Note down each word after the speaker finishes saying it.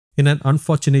In an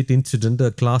unfortunate incident,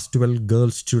 a class 12 girl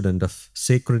student of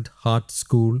Sacred Heart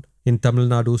School in Tamil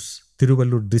Nadu's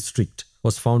Tiruvallur district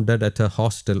was found dead at a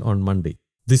hostel on Monday.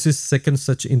 This is second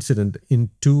such incident in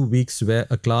 2 weeks where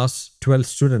a class 12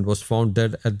 student was found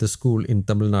dead at the school in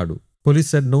Tamil Nadu.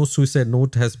 Police said no suicide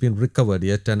note has been recovered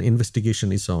yet an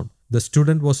investigation is on. The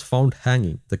student was found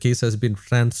hanging. The case has been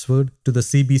transferred to the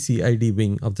CB-CID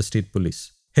wing of the state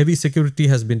police. Heavy security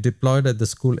has been deployed at the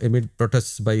school amid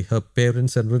protests by her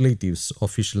parents and relatives,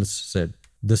 officials said.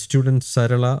 The student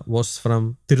Sarala was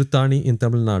from Tiruttani in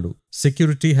Tamil Nadu.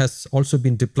 Security has also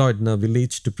been deployed in a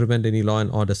village to prevent any law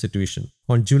and order situation.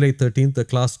 On July 13th, the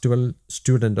class 12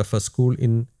 student of a school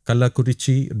in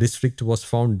Kallakurichi district was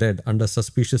found dead under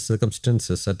suspicious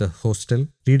circumstances at a hostel,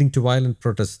 leading to violent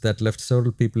protests that left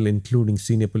several people, including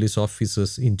senior police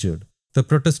officers, injured. The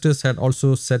protesters had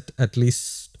also set at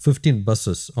least 15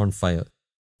 buses on fire.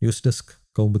 News Desk,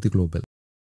 Kaumudy Global.